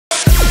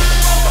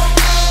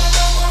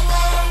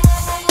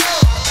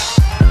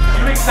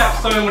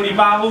so many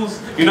battles,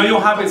 you know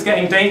your habit's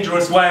getting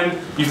dangerous when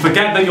you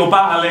forget that you're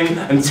battling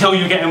until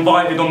you get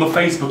invited on the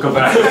Facebook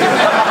event.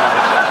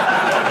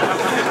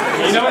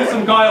 You know when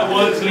some guy at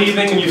work's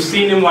leaving and you've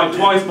seen him like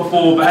twice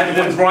before, but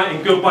everyone's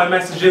writing goodbye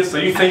messages, so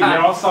you think they're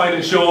outside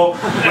and sure,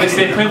 and it's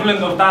the equivalent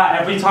of that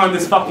every time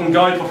this fucking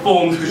guy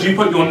performs because you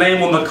put your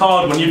name on the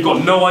card when you've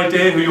got no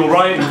idea who you're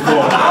writing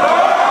for.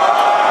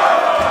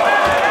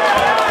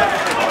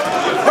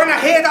 When I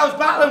heard I was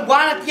battling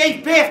one at the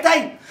 8th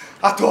birthday,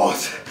 I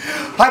thought,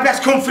 I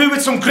best come through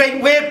with some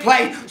great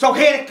wordplay, so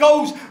here it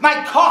goes,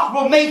 my cock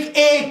will make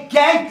it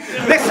gay.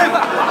 Listen,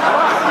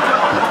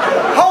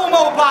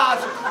 homo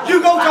bars,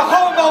 you go to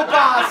homo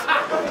bars.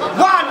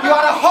 One, you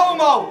are a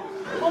homo.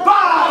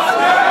 Bars!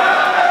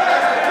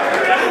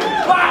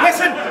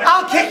 Listen,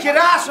 I'll kick your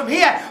ass from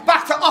here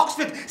back to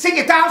Oxford, sit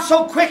you down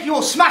so quick you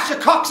will smash your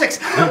coccyx.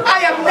 I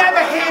have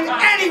never heard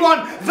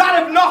anyone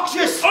that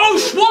obnoxious.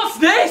 Osh, what's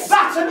this?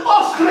 That's an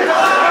ostrich!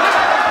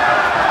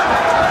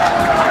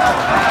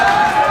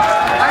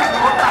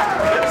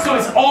 So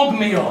it's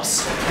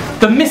Ogmios,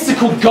 the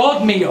mystical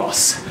god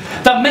Mios,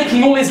 that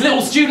making all his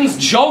little students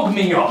jog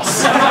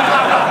Mios,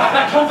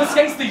 that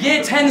confiscates the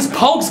year 10's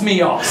pogs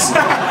Mios,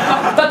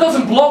 that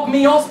doesn't blog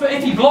Mios, but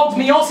if he blogged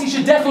Mios, he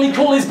should definitely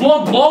call his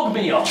blog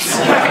Mios.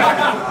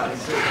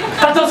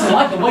 That doesn't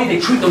like the way they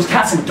treat those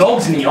cats and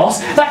dogs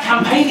Mios, that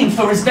campaigning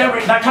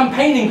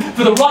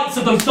for the rights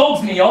of those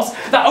dogs Mios,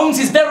 that owns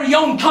his very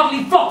own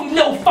cuddly fluffy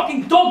little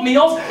fucking dog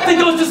Mios, then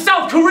goes to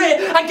South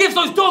Korea and gives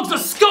those dogs a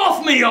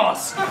scarf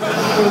Mios.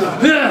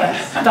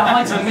 That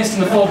hides in the mist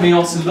and the fog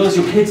Mios and lures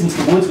your kids into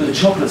the woods with a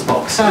chocolates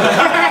box.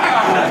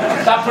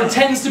 That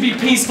pretends to be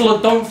peaceful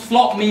and don't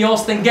flop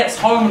Mios, then gets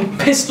home and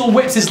pistol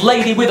whips his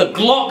lady with a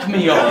Glock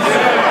Mios.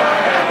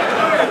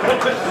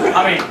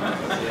 I mean,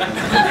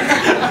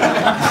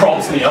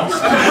 props Mios.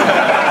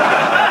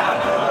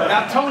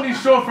 Now Tony's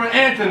short for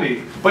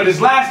Anthony, but his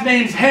last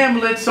name's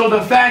Hamlet, so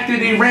the fact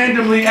that he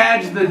randomly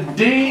adds the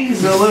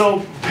D's a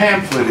little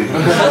pamphletty.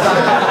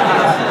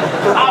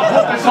 I'll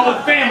put this whole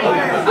family.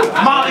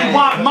 Molly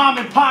Wop, mom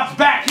and pop's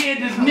backhand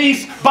his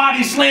niece,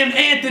 body slammed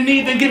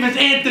Anthony, then give his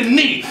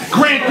Anthony.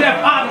 Grand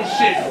Theft Auto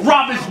shit,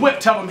 rob his whip,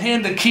 tell him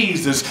hand the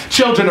keys. There's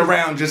children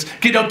around, just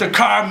get out the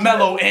car,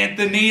 mellow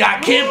Anthony. I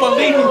can't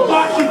believe you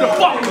thought you could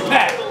fuck with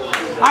Pat.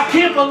 I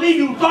can't believe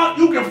you thought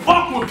you could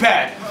fuck with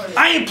Pat.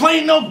 I ain't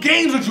playing no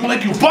games with you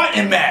like you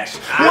button mash.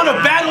 You wanna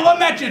battle?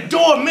 I'm at your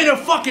door, minute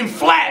fucking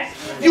flat.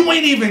 You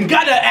ain't even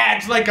gotta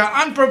act like an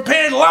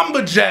unprepared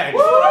lumberjack.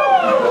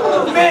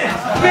 Man,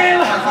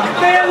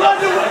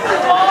 London, what the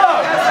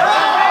fuck?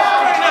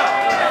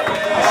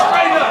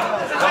 Straight up.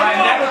 I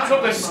never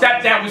took a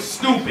step that was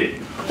stupid,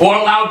 or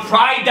allowed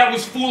pride that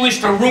was foolish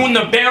to ruin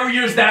the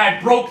barriers that I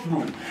broke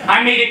through.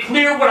 I made it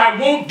clear what I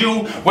won't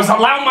do was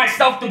allow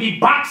myself to be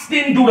boxed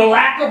in due to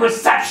lack of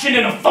reception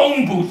in a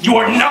phone booth. You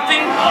are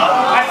nothing,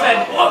 I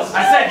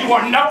said you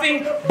are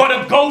nothing but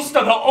a ghost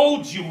of the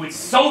old you. It's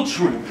so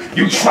true.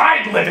 You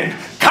tried living,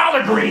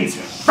 collard greens,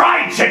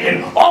 fried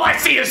chicken, all I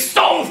see is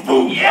soul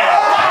food.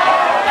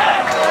 Yeah!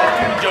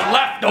 Your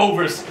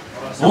leftovers.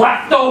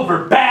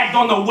 Leftover, bagged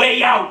on the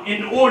way out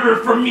in order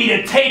for me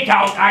to take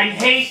out. I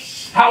hate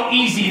how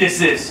easy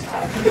this is.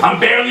 I'm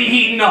barely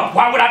heating up.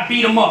 Why would I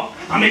beat him up?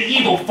 I'm an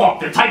evil fuck,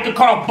 the type to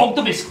cut off both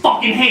of his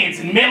fucking hands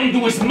and mail him to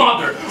his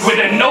mother with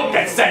a note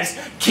that says,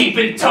 keep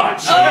in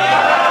touch.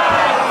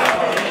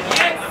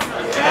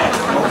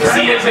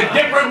 See, there's a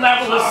different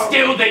level of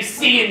skill they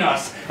see in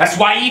us. That's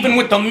why even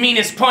with the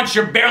meanest punch,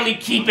 you're barely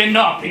keeping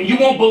up. And you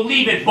won't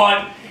believe it,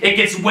 but it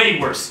gets way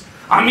worse.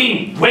 I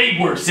mean, way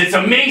worse. It's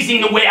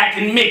amazing the way I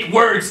can make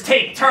words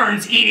take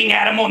turns eating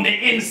at them on the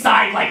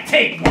inside like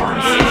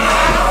tapeworms.